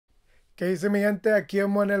¿Qué dice mi gente? Aquí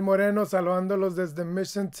en el Moreno, saludándolos desde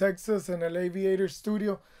Mission, Texas, en el AViator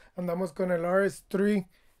Studio. Andamos con el AreEss3.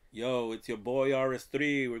 Yo, it's your boy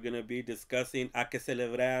AreEss3. We're going to be discussing Ay Que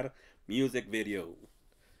Celebrar music video.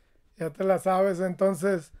 Ya te la sabes,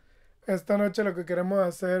 entonces, esta noche lo que queremos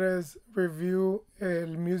hacer es review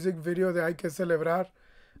el music video de Ay Que Celebrar.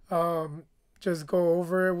 Just go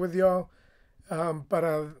over it with y'all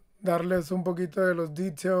para darles un poquito de los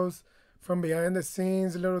details from behind the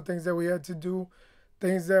scenes, little things that we had to do,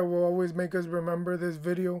 things that will always make us remember this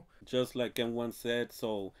video. Just like M1 said,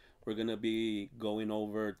 so we're going to be going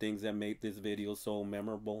over things that made this video so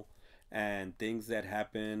memorable and things that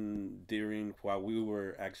happened during while we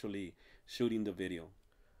were actually shooting the video.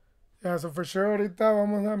 Yeah, so for sure ahorita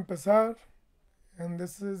vamos a empezar. And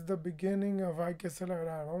this is the beginning of Ay Que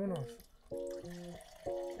Celebrar. Vámonos.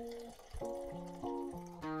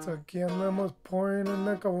 So aquí andamos pouring en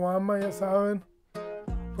la caguama, ya saben.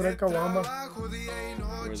 Pura caguama.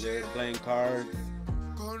 We're there playing cards,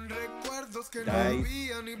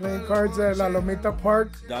 dice, Playing cards at La Lomita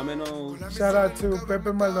Park. dominoes, Shout out to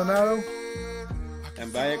Pepe Maldonado.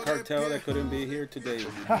 and by a cartel that couldn't be here today.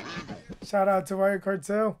 Shout out to Vaya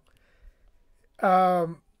Cartel.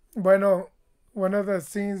 Bueno, one of the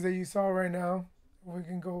scenes that you saw right now, we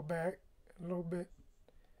can go back a little bit.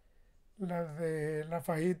 La de La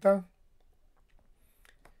Fajita.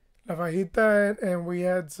 La Fajita, and we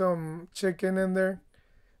had some chicken in there.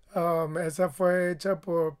 Esa fue hecha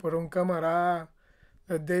por un camarada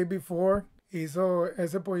the day before. Hizo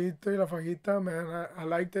ese pollito y la fajita, man. I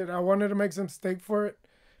liked it. I wanted to make some steak for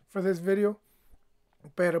this video.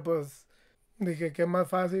 Pero pues dije que es más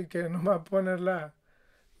fácil que nomás poner la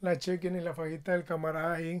chicken y la fajita del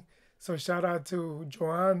camarada ahí. So shout out to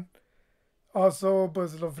Joan. Also,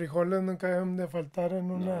 pues los frijoles nunca deben de faltar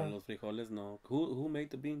en una... No, los frijoles no. Who made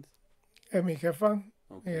the beans? Mi jefa.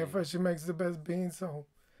 Okay. Mi jefa, she makes the best beans, so...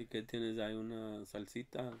 ¿Y qué tienes ahí? Una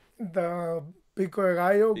salsita. The pico de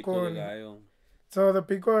gallo Pico con... de gallo. So, the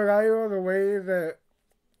pico de gallo, the way that...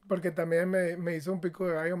 Porque también me hizo un pico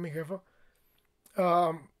de gallo mi jefa.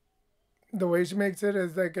 The way she makes it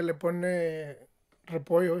is like que le pone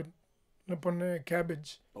repollo. Le pone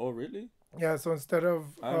cabbage. Oh, really? Yeah, so instead of...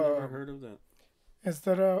 I've never heard of that.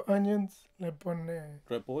 Instead of onions, le pone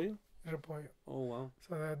Repollo? repollo. Oh, wow.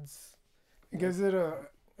 So that's... It gives it a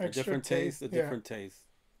extra different taste. A Yeah. different taste.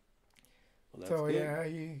 Well, that's So, good. yeah,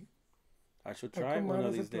 I should try it one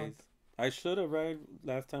of these days. I should have, right?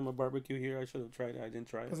 Last time I barbecue here, I should have tried it. I didn't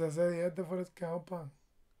try it. Pues ese día te fueras quedado pa...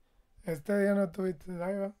 Este día no tuviste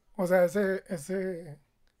live. O sea, ese...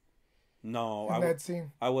 No, in that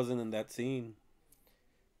scene. I wasn't in that scene.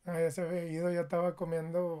 Ah, ya se había ido, ya estaba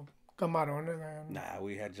comiendo camarones. Nah,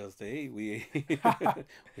 we had just ate. We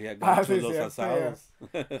had gone to sí, Los cierto,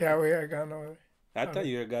 Asados. Yeah, we had gone over I thought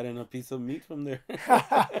you had gotten a piece of meat from there.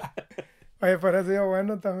 there. Oye, pero ha sido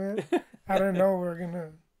bueno también. I don't know, we're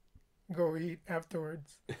gonna go eat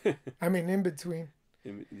afterwards. I mean, in between.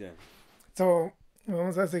 Yeah. So,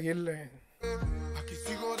 vamos a seguirle. Aquí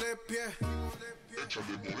sigo de pie.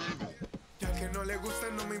 Échale moreno. Ya que no le gusta,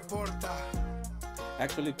 no me importa.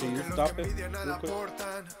 Actually, can you Que los stop que it envidian real nada quick?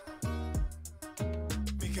 aportan.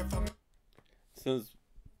 Mi jefa me Since,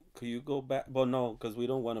 could you go back? Well, no, because we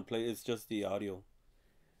don't want to play. It's just the audio.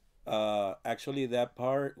 Actually, that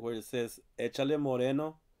part where it says "Échale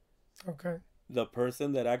Moreno," Okay. the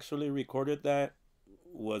person that actually recorded that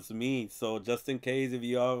was me. So just in case if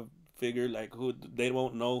you all figure like who, they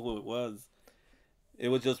won't know who it was. It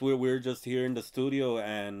was just we're just here in the studio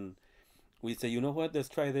and we say, you know what, let's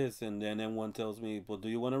try this, and then M1 tells me, well, do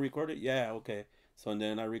you want to record it? Yeah, okay. So and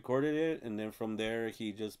then I recorded it, and then from there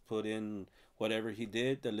he just put in whatever he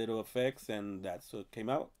did, the little effects, and that's what came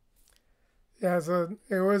out. Yeah, so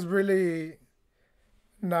it was really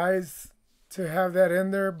nice to have that in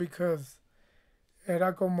there because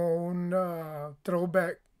era como un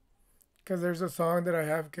throwback. Because there's a song that I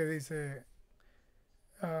have que dice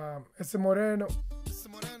Ese Moreno.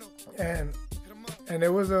 And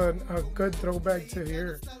it was a good throwback to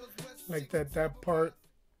hear. Like that part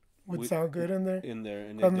would sound good in there.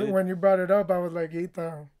 And when you brought it up, I was like,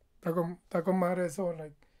 Ita, ta con madre eso.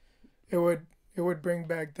 Like, it would bring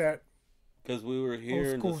back that. Because we were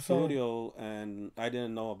here in the studio, and I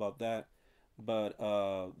didn't know about that, but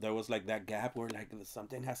there was like that gap where like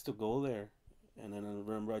something has to go there, and then I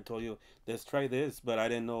remember I told you, let's try this, but I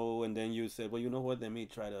didn't know, and then you said, well, you know what, let me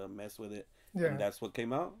try to mess with it, Yeah. and that's what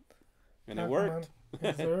came out, and it worked.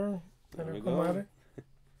 Yes, sir. There we Con go. madre.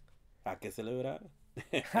 Hay que celebrar.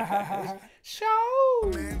 Show!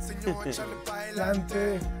 me enseñó a echarle pa'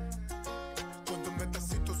 adelante. Adelante. Cuando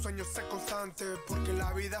metas y tus sueños sé constante. Porque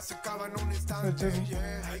la vida se acaba en un instante. Just-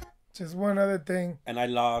 Yeah. just one other thing. And I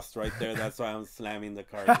lost right there. That's why I'm slamming the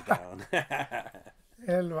cards down.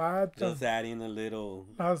 El vato. Just adding a little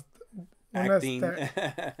Lost, acting.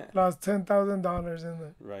 lost $10,000 in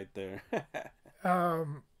it. Right there.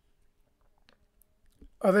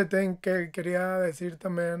 Other thing que quería decir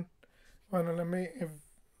también. Bueno, if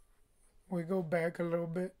we go back a little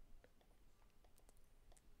bit.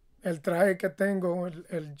 El traje que tengo,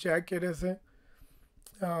 el jacket ese,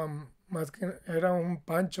 más que era un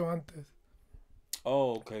pancho antes.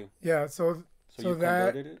 Oh, okay. Yeah, so you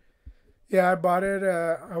that, converted it? yeah, I bought it.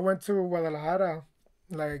 I went to Guadalajara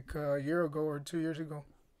like a year ago or 2 years ago.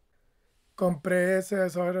 Compré ese, I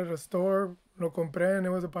saw it at a store. Lo compré and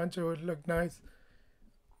it was a pancho. It looked nice.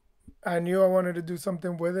 I knew I wanted to do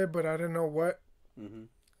something with it, but I didn't know what. Mm-hmm.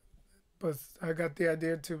 But I got the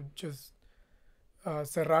idea to just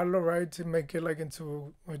cerrarlo, right, to make it like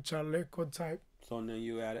into a chaleco type. So then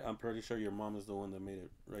you added. I'm pretty sure your mom is the one that made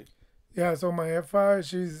it, right? Yeah. So my jefa,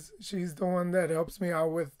 she's the one that helps me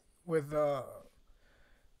out with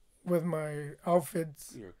my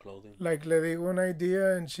outfits. Your clothing. Like le digo una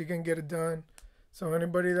idea and she can get it done. So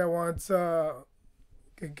anybody that wants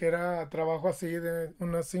que quiera trabajo así de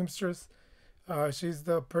una seamstress, she's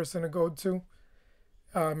the person to go to.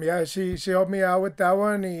 Yeah, she helped me out with that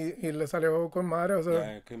one y le salió con madre. So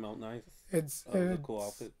yeah, it came out nice. It's a cool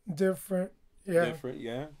outfit. Different. Yeah. Different,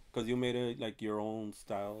 yeah. Because you made it like your own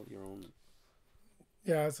style, your own.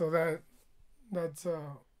 Yeah, so that's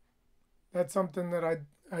something that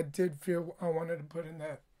I did feel I wanted to put in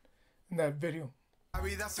that video. La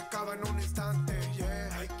vida se acaba en un instante,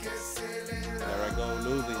 yeah. Hay que celebrar. There I go,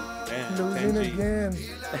 losing. Damn, Losing 10G. again.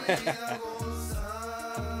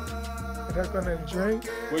 Era con el drink.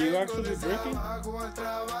 Were you actually drinking?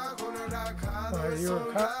 You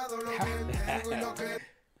were caught.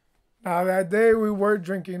 Now that day we were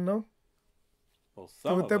drinking, no? Well,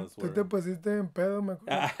 some of us Tú were. te pusiste en pedo, me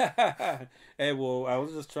acuerdo. Hey, well, I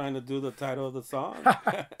was just trying to do the title of the song.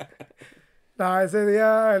 Nah, ese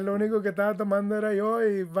día el único que estaba tomando era yo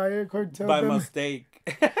y vaya cartel. By mistake.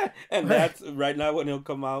 And that's right now when he'll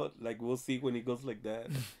come out, like we'll see when he goes like that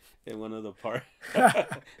in one of the parts.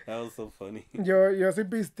 That was so funny. Yo sí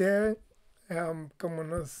pisteé como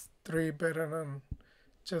unos 3, but eran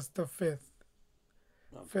just the fifth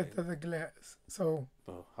of the glass. So.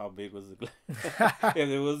 Oh, how big was the glass? If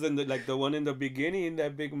it was in the one in the beginning,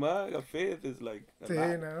 that big mug, a fifth is like. Sí,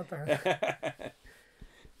 no,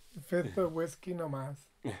 fifth of whiskey nomás.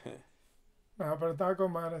 No, pero estaba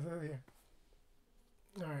con madre ese día.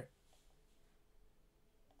 All right.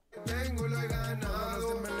 Tengo lo he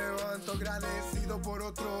ganado, me levanto agradecido por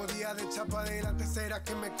otro día de chapa adelante. Será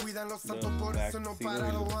que me cuidan los santos, por eso no he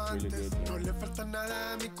parado antes. No le falta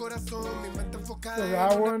nada a mi corazón, mi mente enfocada. So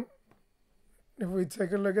that one, if we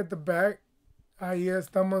take a look at the back, ahí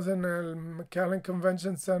estamos en el McAllen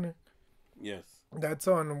Convention Center. Yes. That's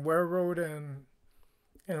on Ware Road and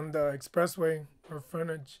the Expressway or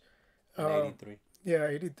frontage. 83. Yeah,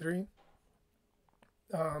 83.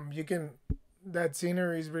 That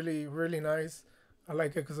scenery is really, really nice. I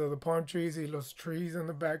like it because of the palm trees y los trees in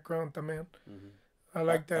the background también. Mm-hmm. I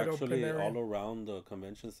like that open area. Actually, all around the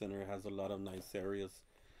convention center has a lot of nice areas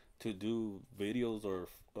to do videos or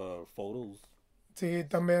photos. Sí,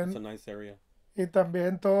 también. It's a nice area. Y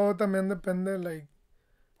también todo también depende like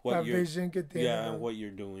la vision que tiene. Yeah, and what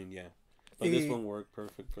you're doing, yeah. But this one worked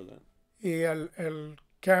perfect for that. Y el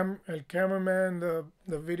cameraman,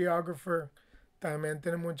 the videographer, también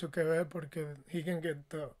tiene mucho que ver porque he can get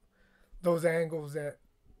those angles that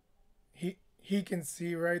he can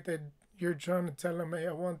see, right, that you're trying to tell him, hey,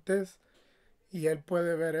 I want this, y él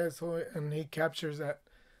puede ver eso, and he captures that.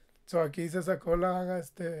 So aquí se sacó la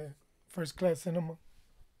first class cinema.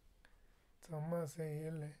 So vamos a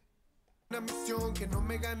seguirle. Una misión que no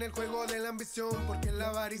me gane el juego de la ambición, porque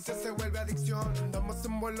la avaricia se vuelve adicción. Andamos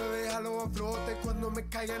en vuelo, déjalo a flote. Cuando me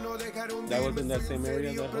caiga no dejaré un día. That was in that same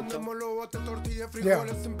area, that hotel? Yeah.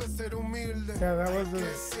 Yeah, that was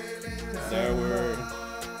There were.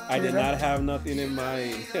 I did not have nothing in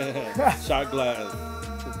my shot glass.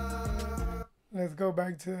 Let's go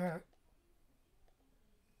back to that.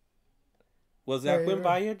 Was that when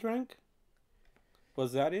Baye drank?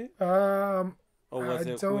 Was that it? Or was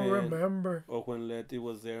I don't remember. Or when Letty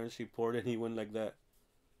was there and she poured it and he went like that?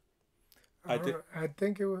 I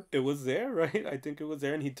think it was. It was there, right? I think it was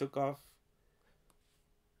there and he took off.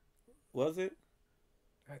 Was it?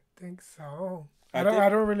 I think so. I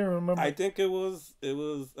don't really remember. I think it was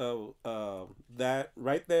that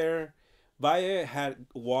right there. Baye had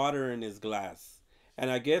water in his glass.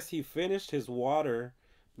 And I guess he finished his water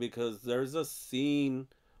because there's a scene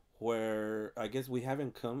where I guess we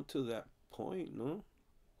haven't come to that point, no?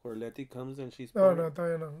 where Letty comes and she's No, no,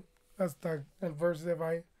 todavía no. Hasta el verse de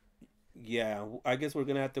Bye. Yeah, I guess we're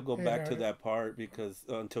gonna have to go back to that part because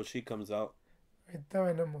until she comes out.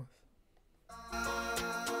 Ahorita venimos.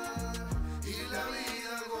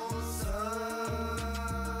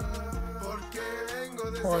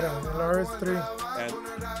 Ahora, el ARESS3. And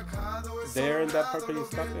there in that part, can you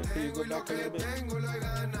stop it? Can you go back a little bit?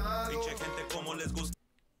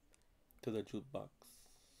 To the jukebox.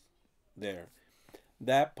 There.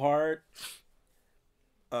 That part,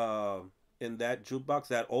 in that jukebox,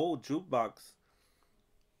 that old jukebox,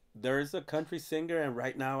 there is a country singer, and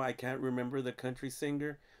right now I can't remember the country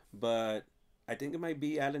singer, but I think it might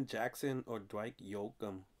be Alan Jackson or Dwight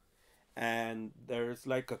Yoakam. And there's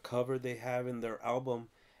like a cover they have in their album,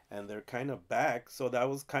 and they're kind of back. So that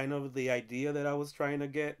was kind of the idea that I was trying to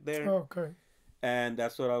get there. Okay. And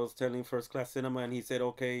that's what I was telling First Class Cinema, and he said,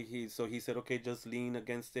 okay. He said, okay, just lean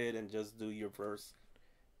against it and just do your verse.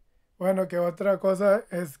 Bueno, que otra cosa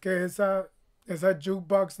es que esa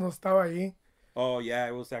jukebox no estaba ahí. Oh, yeah,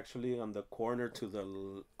 it was actually on the corner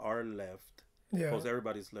to our left. Yeah. Because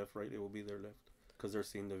everybody's left, right? It will be their left because they're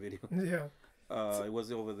seeing the video. Yeah. It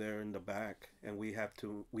was over there in the back, and we had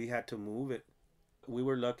to move it. We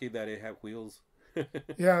were lucky that it had wheels.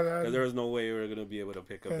 Yeah. There was no way we were going to be able to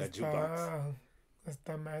pick up that jukebox.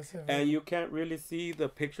 Está massive. And you can't really see the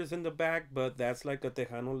pictures in the back, but that's like a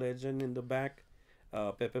Tejano legend in the back.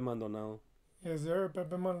 Pepe Maldonado. Yes, sir.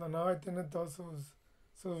 Pepe Maldonado tiene todos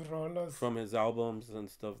sus rolas. From his albums and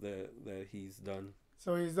stuff that he's done.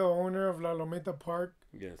 So he's the owner of La Lomita Park.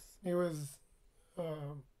 Yes. He was,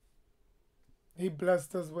 he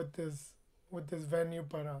blessed us with this venue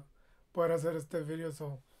para poder hacer este video.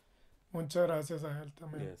 So muchas gracias a él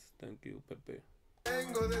también. Yes, thank you, Pepe.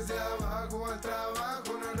 Vengo desde abajo al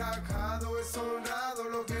trabajo, no he rajado, es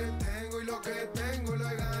honrado lo que tengo y lo que tengo lo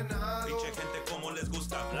he ganado. Pinche gente como les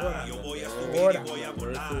gusta hablar, yo voy a subir y voy a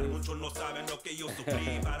volar. Muchos no saben lo que yo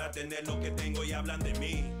sufrí para tener lo que tengo y hablan de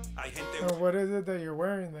mí. Hay gente. So what is it that you're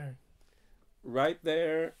wearing there? Right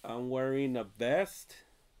there, I'm wearing a vest,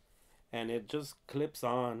 and it just clips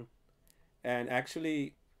on, and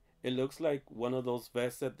actually, it looks like one of those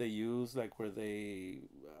vests that they use, like where they,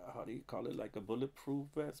 how do you call it, like a bulletproof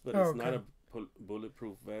vest, but it's not a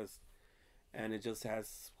bulletproof vest, and it just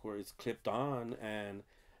has where it's clipped on, and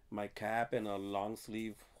my cap and a long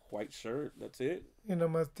sleeve white shirt. That's it. Y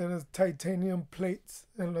nomás tienes titanium plates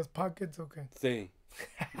en los pockets, okay. Sí,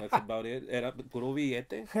 that's about it. Era puro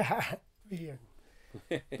billete. Bien.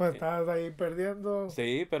 Pues estabas ahí perdiendo.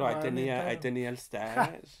 Sí, pero ahí tenía el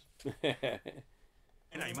stash.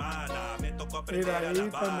 Mira ahí también.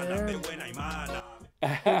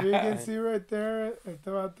 If you can see right there, este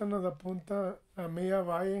vato nos apunta a mí a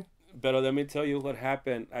Valle. Pero let me tell you what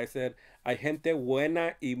happened. I said, hay gente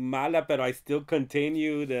buena y mala, pero I still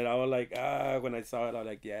continued. And I was like, when I saw it, I was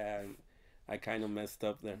like, yeah, I kind of messed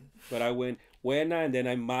up there. But I went buena and then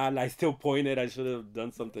I'm mala. I still pointed. I should have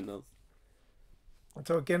done something else.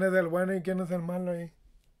 So, ¿quién es el bueno y quién es el malo ahí?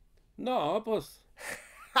 No, pues.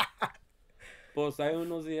 Pues hay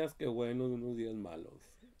unos días que buenos, unos días malos.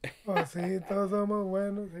 Oh, sí, todos somos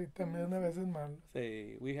buenos y también a veces malos.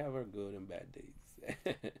 Sí, we have our good and bad days.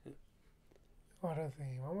 Ahora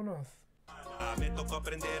sí, vámonos. Me tocó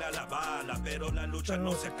aprender a la bala, pero la lucha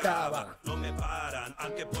no se acaba. No me paran,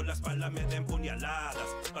 aunque por la espalda me den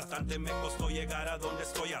puñaladas. Bastante me costó llegar a donde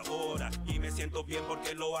estoy ahora. Y me siento bien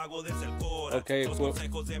porque lo hago desde el cora. Okay, Los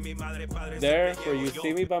consejos de mi madre, padre, there, where you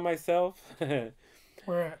see me by myself.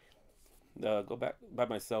 Where at? Go back by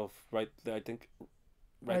myself, right there, I think.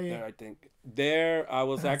 Right there, I think. There, I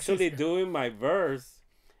was actually doing my verse.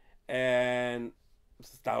 And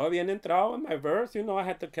estaba bien entrado in my verse. You know, I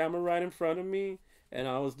had the camera right in front of me. And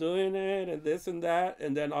I was doing it and this and that.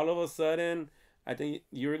 And then all of a sudden, I think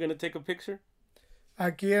you were going to take a picture.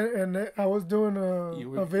 Aquí, and I was doing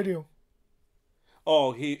a video.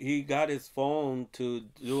 Oh, he got his phone to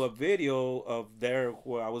do a video of there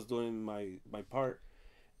where I was doing my part.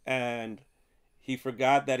 And he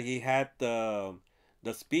forgot that he had the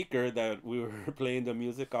speaker that we were playing the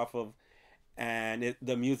music off of. And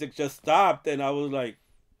the music just stopped, and I was like,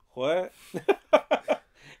 "What?"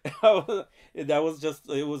 It was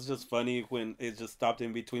just funny when it just stopped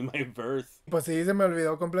in between my verse. Pues sí, se me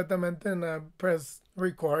olvidó completamente en press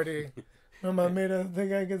record y nomás mira este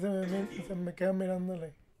guy que se me queda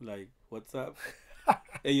mirándole. Like, what's up?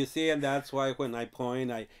 And you see, and that's why when I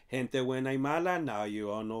point, gente buena y mala, now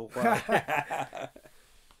you all know why.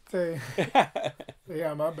 Sí.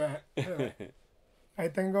 Yeah, my bad. Yeah. Ahí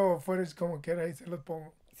tengo footage como quiera, ahí se los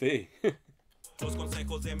pongo. Sí. Los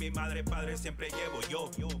consejos de mi madre, padre siempre llevo yo.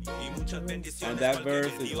 Y muchas bendiciones. And that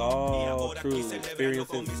verse is all true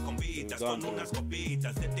experiences con unas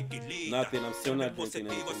copitas de tequilita. Nothing, I'm still not drinking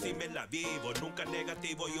positivo, si anything. me la vivo, nunca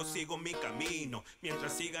negativo, yo sigo mi camino.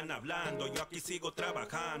 Mientras sigan hablando, yo aquí sigo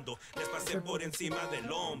trabajando. Les pasé por encima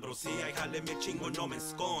del hombro. Si hay jale me chingo, no me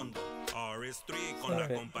escondo. AreEss3 con la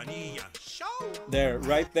compañía. There,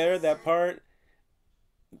 right there, that part.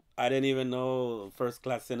 I didn't even know First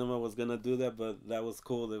Class Cinema was gonna do that, but that was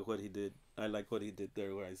cool. That what he did. I like what he did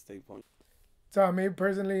there, where I stay point. So me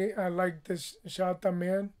personally, I like this shot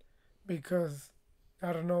también because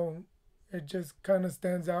I don't know, it just kind of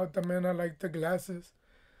stands out. También I like the glasses.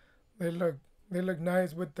 They look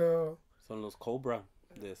nice with the. Son los Cobra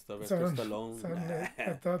de Sylvester Stallone.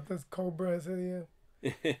 I thought this Cobra ese día.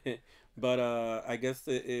 But I guess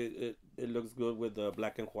it looks good with the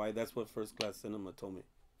black and white. That's what First Class Cinema told me.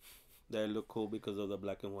 That it looked cool because of the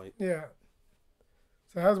black and white. Yeah.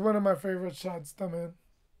 So that's one of my favorite shots también.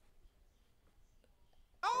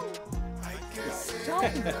 Ay que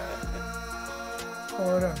celebrar.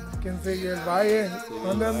 Ahora, ¿quién sigue? El Valle.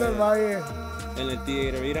 ¿Dónde anda el Valle? En el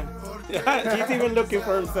theater, mira. He's even looking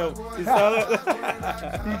for himself. You saw that?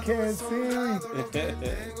 He can't see.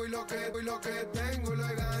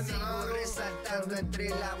 Entre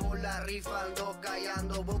la bola, rifando,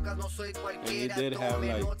 callando bocas, no soy cualquiera. And he did have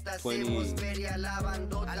like 20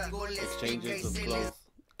 exchanges of clothes.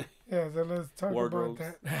 Yeah, so let's talk Wardrobes.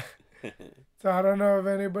 about that. So I don't know if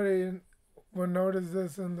anybody will notice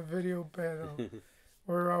this in the video, but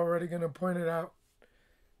we're already going to point it out.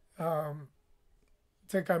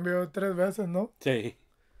 Se cambió 3 veces, ¿no? Sí.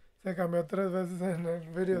 Se cambió 3 veces in the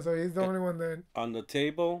video, so he's the only one that... On the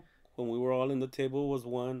table, when we were all in the table was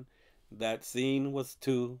 1. That scene was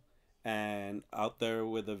 2. And out there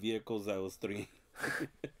with the vehicles, that was 3.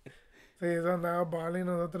 Sí, eso andaba balling.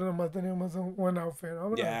 Nosotros nomás teníamos one outfit.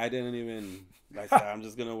 Yeah, I didn't even... I said, I'm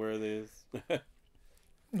just going to wear this.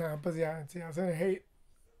 Nah, pues ya, si hacen hate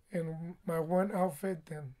in my one outfit,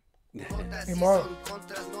 then... Ni modo.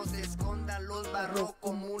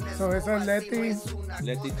 So esa es Letty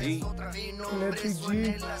G. Letty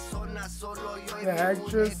G, the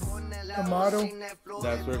actress, the model.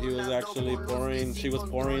 That's where he was actually pouring... She was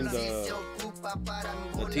pouring the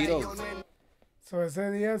Tito's. So ese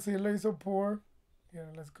día sí lo hizo pour. Yeah,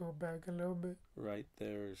 let's go back a little bit. Right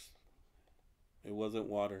there. It wasn't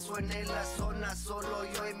water.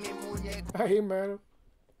 Ahí, man.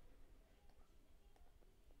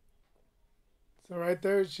 So right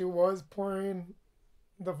there, she was pouring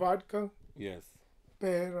the vodka. Yes.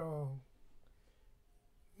 Pero...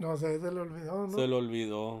 No sé, se le olvidó, ¿no? Se le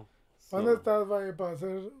olvidó. ¿Dónde estás, Valle, para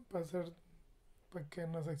que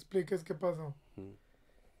nos expliques qué pasó?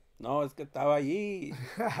 No, es que estaba allí.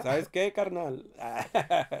 ¿Sabes qué, carnal?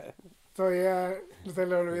 So, yeah, se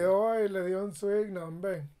le olvidó y le dio un swig. No,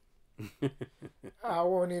 hombre. I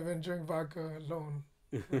won't even drink vodka alone.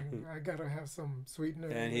 I gotta have some sweetener.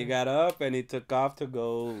 And he got up and he took off to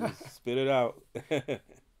go spit it out.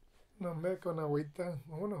 No, hombre, con agüita.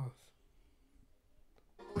 Vámonos.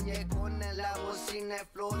 Con la bocina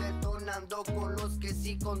flow detonando con los que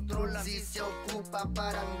sí controlan. Si se ocupa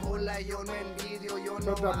parangola, yo no envidio, yo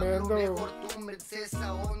no hablo, mejor tú me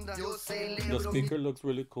esa onda. Yo celebro. The speaker looks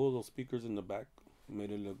really cool. Those speakers in the back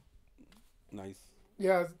made it look nice.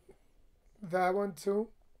 Yeah, that one too.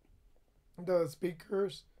 The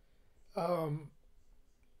speakers.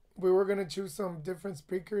 We were gonna choose some different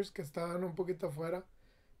speakers que estaban un poquito afuera,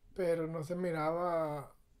 pero no se miraba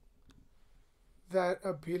that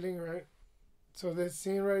appealing, right? So this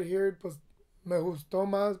scene right here, pues me gustó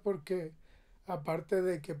más porque aparte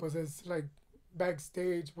de que pues es like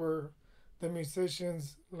backstage where the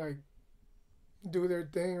musicians like do their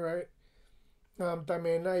thing, right?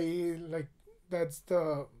 También ahí, like, that's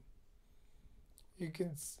the, you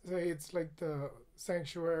can say it's like the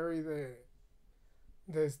sanctuary de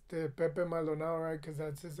Pepe Maldonado, right? Because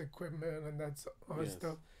that's his equipment and that's our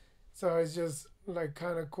stuff. So it's just like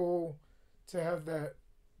kind of cool to have that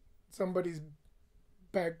somebody's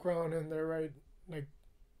background in there, right? Like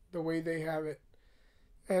the way they have it.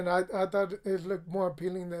 And I thought it looked more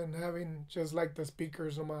appealing than having just like the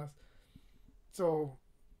speakers nomás. So,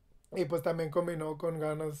 y pues también combinó con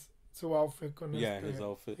ganas su outfit. Con his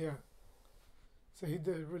outfit. Yeah. So he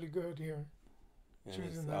did really good here. And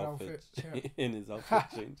choosing that outfit. Yeah. In his outfit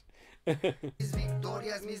change. Mis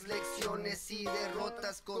victorias, mis lecciones y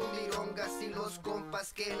derrotas con mirongas y los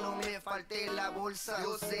compas que no me falte la bolsa.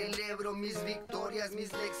 Yo celebro mis victorias,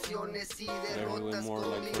 mis lecciones y derrotas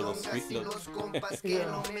con mirongas y los compas que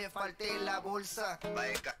no me falte la bolsa.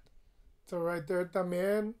 So right there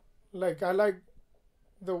también, like I like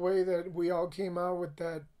the way that we all came out with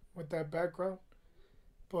that background.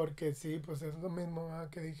 Porque sí, pues es lo mismo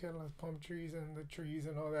que dije, las palm trees and the trees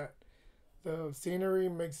and all that. The scenery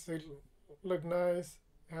makes it look nice,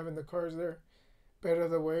 having the cars there. But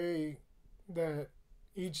the way that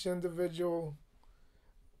each individual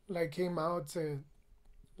like came out to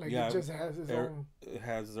like Yeah, it just has its own. it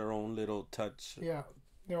has their own little touch. Yeah,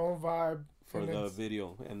 their own vibe for the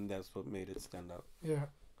video, and that's what made it stand out. Yeah,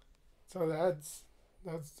 so that's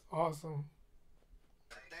awesome.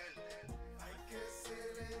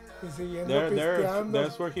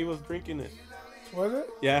 That's where he was drinking it. Was it?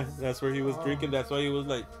 Yeah, that's where he was drinking. That's why he was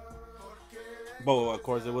like. Well, of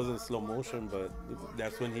course, it wasn't slow motion, but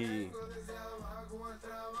that's when he.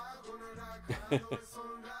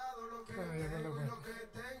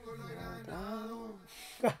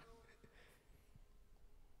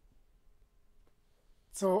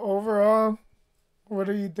 So overall, what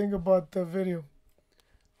do you think about the video?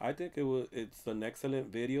 I think it's an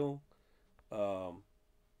excellent video.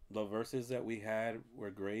 The verses that we had were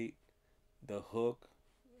great. The hook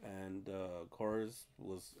and the chorus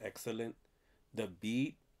was excellent. The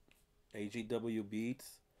beat, AGW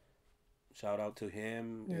Beats, shout out to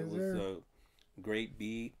him. Yes, it was sir. a great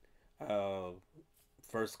beat.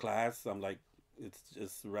 First Class, I'm like, it's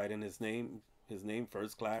just right in his name. His name,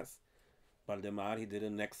 First Class. Valdemar, he did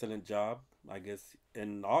an excellent job. I guess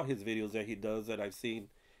in all his videos that he does that I've seen,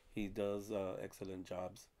 he does excellent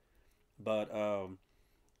jobs. But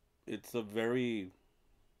it's a very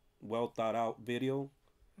well thought out video,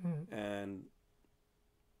 and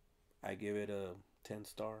I give it a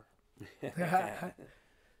 10-star.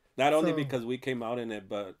 Not only because we came out in it,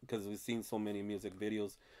 but because we've seen so many music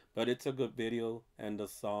videos. But it's a good video, and the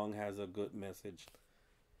song has a good message.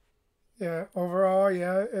 Yeah, overall,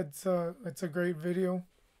 yeah, it's a great video.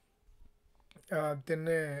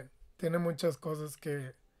 Tiene muchas cosas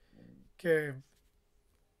que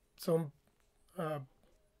son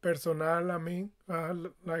personal a mí,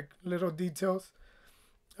 like little details,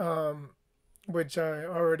 which I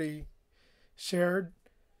already shared.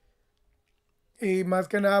 Y más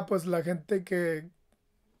que nada, pues la gente que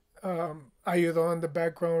ayudó in the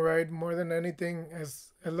background, right? More than anything,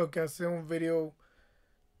 es lo que hace un video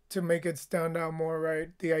to make it stand out more, right?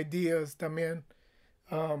 The ideas también.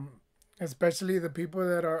 Especially the people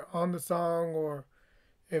that are on the song or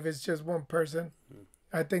if it's just one person.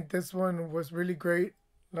 I think this one was really great.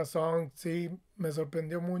 La song, sí, me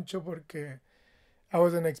sorprendió mucho porque I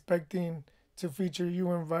wasn't expecting to feature you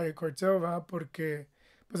and Valle Corteo, ¿va? Porque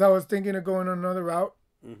pues I was thinking of going another route.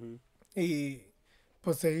 Y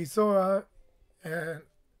pues se hizo, ¿va? And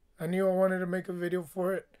I knew I wanted to make a video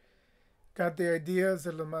for it. Got the idea,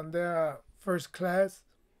 se los mandé a First Class.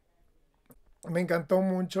 Me encantó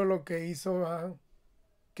mucho lo que hizo, ¿va?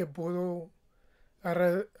 Que pudo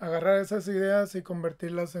agarrar esas ideas y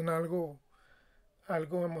convertirlas en algo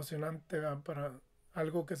emocionante, ¿va? Para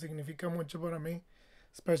algo que significa mucho para mí,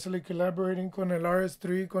 especially collaborating con el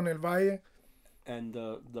ARESS3, con el Valle. And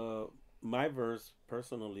my verse,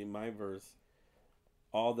 personally,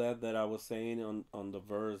 all that I was saying on the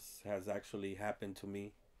verse has actually happened to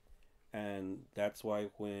me, and that's why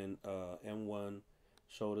when M1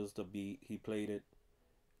 showed us the beat, he played it.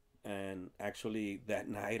 And actually that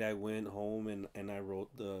night I went home and I wrote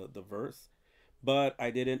the verse, but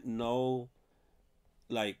I didn't know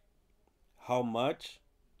like how much,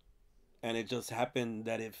 and it just happened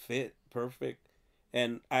that it fit perfect.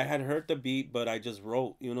 And I had heard the beat, but I just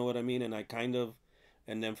wrote, you know what I mean? And I kind of,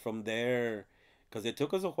 and then from there, because it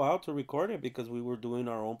took us a while to record it because we were doing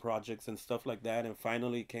our own projects and stuff like that, and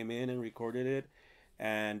finally came in and recorded it.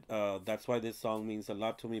 And that's why this song means a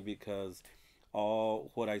lot to me, because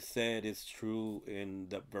all what I said is true in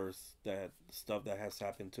the verse, that stuff that has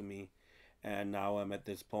happened to me. And now I'm at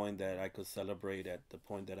this point that I could celebrate at the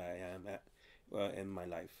point that I am at in my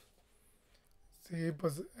life. Sí,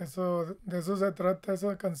 pues de eso se trata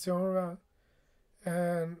esa canción, ¿verdad?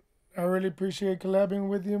 And I really appreciate collabing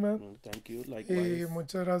with you, man. Thank you, likewise. Y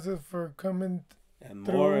muchas gracias for coming and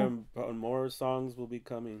through. more songs will be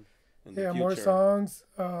coming in the future. More songs,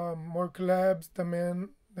 more collabs también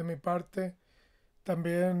de mi parte.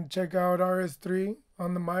 También check out AreEss3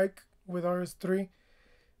 on the mic with AreEss3.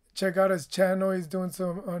 Check out his channel. He's doing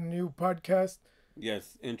a new podcast.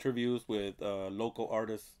 Yes, interviews with local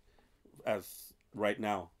artists as right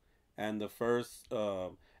now. And the first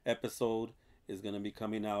episode is going to be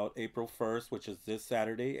coming out April 1st, which is this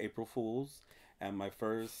Saturday, April Fool's. And my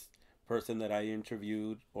first person that I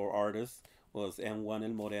interviewed, or artist, was M1 El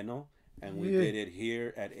Moreno. And we did it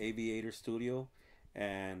here at AViator Studio.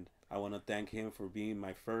 And I want to thank him for being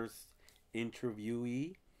my first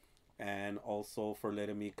interviewee. and also for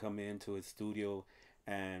letting me come into his studio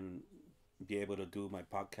and be able to do my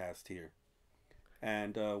podcast here.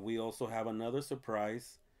 And we also have another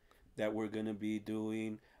surprise that we're going to be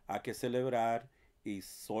doing Hay Que Celebrar y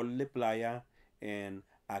Sol de Playa and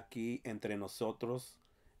Aquí Entre Nosotros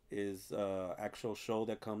is actual show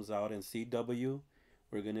that comes out in CW.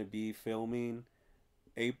 We're going to be filming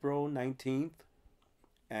April 19th,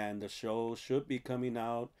 and the show should be coming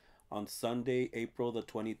out on Sunday, April the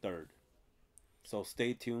 23rd. So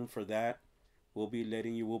stay tuned for that. We'll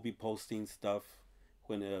be posting stuff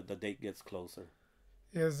when the date gets closer.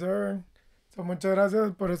 Yes, sir. So muchas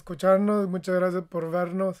gracias por escucharnos, muchas gracias por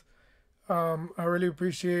vernos. I really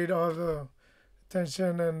appreciate all the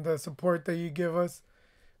attention and the support that you give us.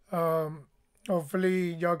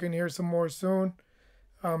 Hopefully y'all can hear some more soon.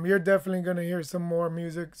 You're definitely going to hear some more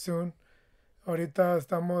music soon. Ahorita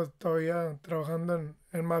estamos todavía trabajando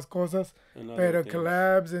en más cosas, pero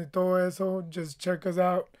collabs y todo eso, just check us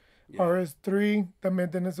out. Yeah. AreEss3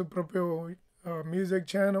 también tiene su propio music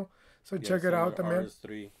channel, so check it out también.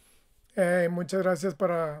 AreEss3. Muchas gracias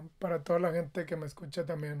para toda la gente que me escucha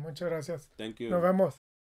también. Muchas gracias. Thank you. Nos vemos.